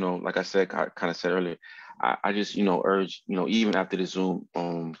want to, like I said, kind of said earlier, I just, urge, even after the Zoom,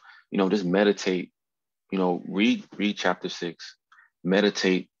 just meditate, read chapter 6,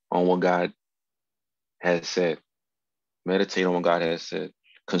 meditate on what God has said, meditate on what God has said,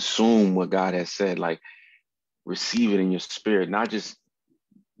 consume what God has said, like receive it in your spirit, not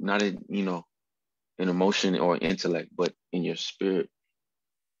in, in emotion or intellect, but in your spirit.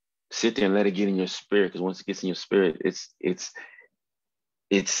 Sit there and let it get in your spirit, because once it gets in your spirit,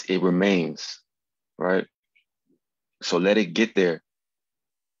 it remains, right? So let it get there.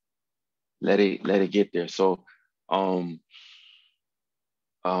 Let it get there. So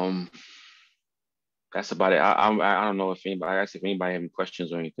that's about it. I don't know if anybody have any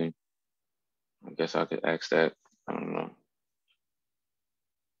questions or anything. I guess I could ask that. I don't know.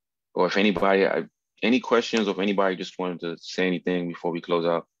 Or if anybody any questions, or if anybody just wanted to say anything before we close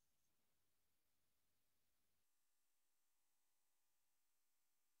out.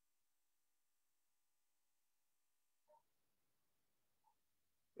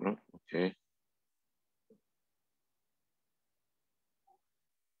 No? Okay.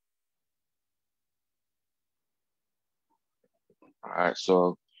 All right.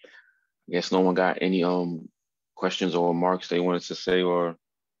 So I guess no one got any questions or remarks they wanted to say or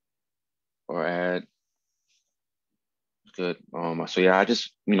add. Good. So yeah, I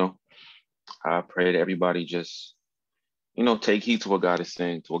just, I pray that everybody just, take heed to what God is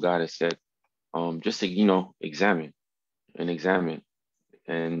saying, to what God has said. Just to, examine and examine.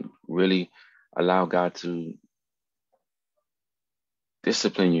 and really allow God to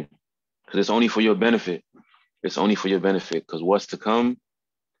discipline you, because it's only for your benefit. It's only for your benefit, because what's to come,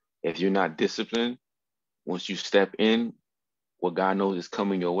 if you're not disciplined, once you step in what God knows is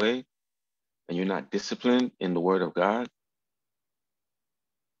coming your way, and you're not disciplined in the word of God,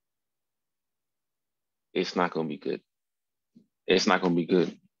 it's not going to be good. It's not going to be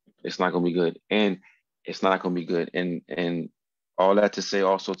good. It's not going to be good. And it's not going to be good. And all that to say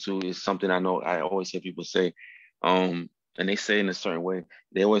also too is something I know I always hear people say, and they say in a certain way,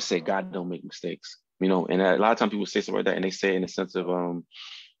 they always say God don't make mistakes, and a lot of times people say something like that, and they say in the sense of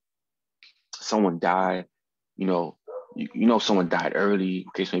someone died, you know, someone died early,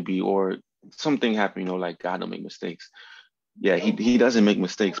 case may be, or something happened, like God don't make mistakes. Yeah, he doesn't make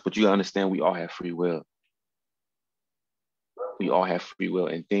mistakes, but you understand we all have free will. We all have free will,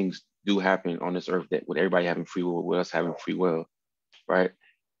 and things do happen on this earth that with everybody having free will, with us having free will, right?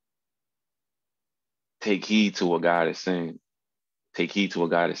 Take heed to what God is saying. Take heed to what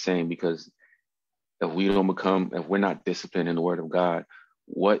God is saying, because if we're not disciplined in the word of God,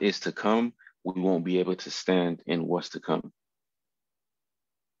 what is to come, we won't be able to stand in what's to come.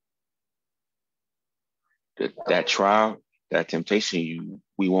 That trial, that temptation,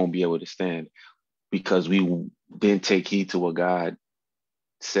 we won't be able to stand, because we didn't take heed to what God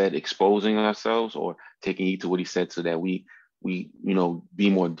said, exposing ourselves, or taking heed to what he said, so that we be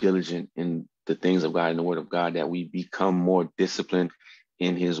more diligent in the things of God, in the word of God, that we become more disciplined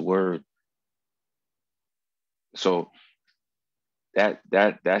in his word. So that's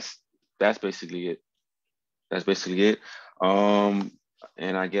basically it. That's basically it.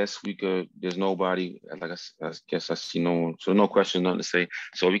 And I guess there's nobody, like I guess I see no one, so no question, nothing to say.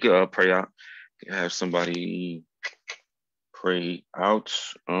 So we could pray out, have somebody pray out.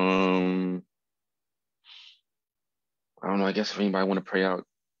 I don't know. I guess if anybody want to pray out,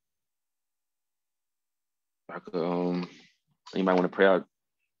 I could. Anybody want to pray out?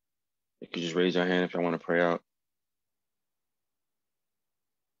 You could just raise your hand if I want to pray out.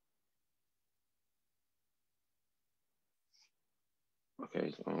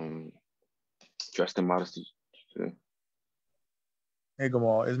 Okay. Dressed in modesty. Hey,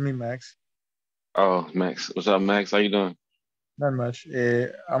 Gamal, it's me, Max. Oh, Max. What's up, Max? How you doing? Not much.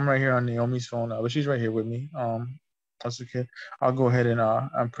 I'm right here on Naomi's phone, but she's right here with me. That's okay. I'll go ahead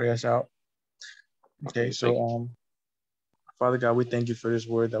and pray us out. Okay, so Father God, we thank you for this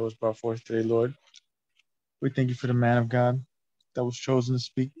word that was brought forth today, Lord. We thank you for the man of God that was chosen to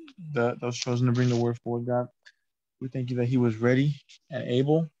speak, that was chosen to bring the word forward, God. We thank you that he was ready and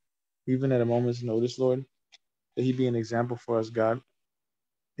able, even at a moment's notice, Lord, that he be an example for us, God.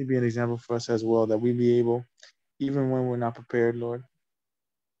 He be an example for us as well, that we be able, even when we're not prepared, Lord,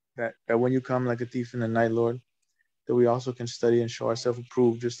 that when you come like a thief in the night, Lord, that we also can study and show ourselves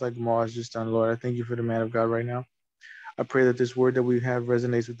approved, just like Mar has just done, Lord. I thank you for the man of God right now. I pray that this word that we have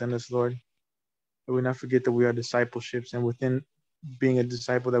resonates within us, Lord. That we not forget that we are discipleships, and within being a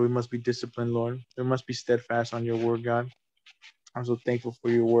disciple, that we must be disciplined, Lord. We must be steadfast on your word, God. I'm so thankful for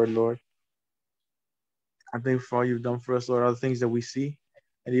your word, Lord. I'm thankful for all you've done for us, Lord, all the things that we see,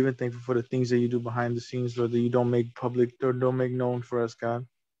 and even thankful for the things that you do behind the scenes, Lord, that you don't make public or don't make known for us, God.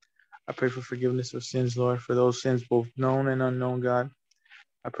 I pray for forgiveness of sins, Lord, for those sins, both known and unknown, God.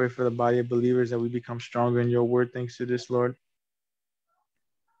 I pray for the body of believers that we become stronger in your word thanks to this, Lord.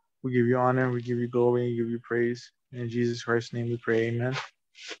 We give you honor, we give you glory, and give you praise. In Jesus Christ's name we pray, amen.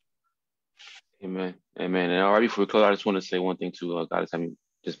 Amen. Amen. And all right, before we close, I just want to say one thing too. God has having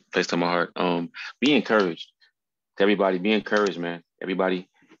just placed on my heart. Be encouraged. To everybody, be encouraged, man. Everybody,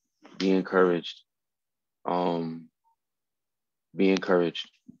 be encouraged. Um, be encouraged.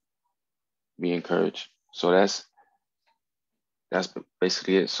 Be encouraged. So that's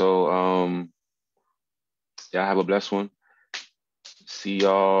basically it. So y'all have a blessed one. See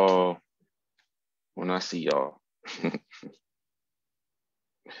y'all when I see y'all.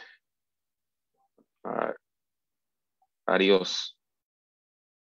 All right. Adios.